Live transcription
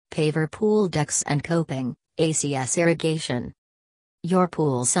Paver pool decks and coping, ACS irrigation. Your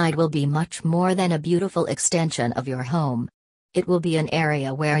poolside will be much more than a beautiful extension of your home. It will be an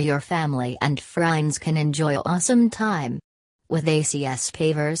area where your family and friends can enjoy an awesome time. With ACS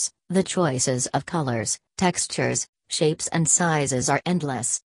pavers, the choices of colors, textures, shapes and sizes are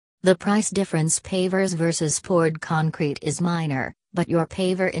endless. The price difference pavers versus poured concrete is minor, but your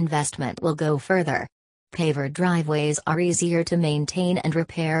paver investment will go further. Paver driveways are easier to maintain and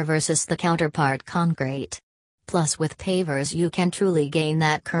repair versus the counterpart concrete. Plus, with pavers you can truly gain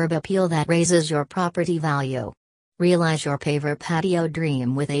that curb appeal that raises your property value. Realize your paver patio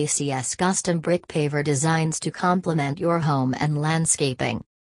dream with ACS custom brick paver designs to complement your home and landscaping.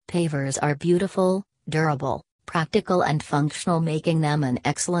 Pavers are beautiful, durable, practical and functional, making them an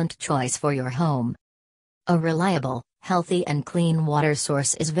excellent choice for your home. A reliable, healthy and clean water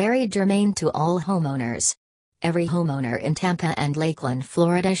source is very germane to all homeowners. Every homeowner in Tampa and Lakeland,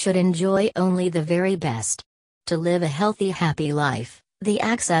 Florida should enjoy only the very best. To live a healthy, happy life, the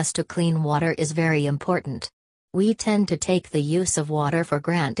access to clean water is very important. We tend to take the use of water for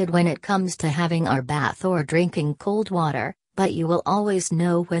granted when it comes to having our bath or drinking cold water, but you will always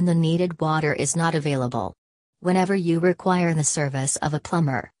know when the needed water is not available. Whenever you require the service of a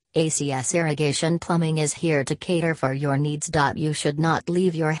plumber, ACS Irrigation Plumbing is here to cater for your needs. You should not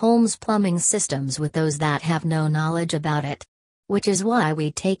leave your home's plumbing systems with those that have no knowledge about it. Which is why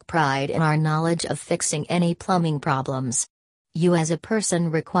we take pride in our knowledge of fixing any plumbing problems. You as a person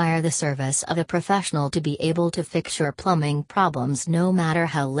require the service of a professional to be able to fix your plumbing problems, no matter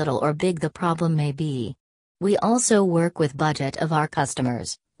how little or big the problem may be. We also work with budget of our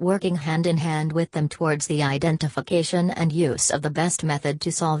customers, working hand in hand with them towards the identification and use of the best method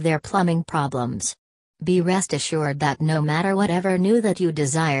to solve their plumbing problems. Be rest assured that no matter whatever new that you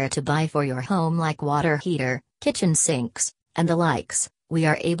desire to buy for your home, like water heater, kitchen sinks, and the likes, we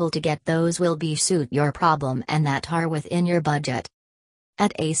are able to get those will be suit your problem and that are within your budget.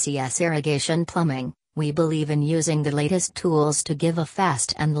 At ACS Irrigation Plumbing, we believe in using the latest tools to give a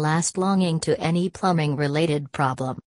fast and last longing to any plumbing related problem.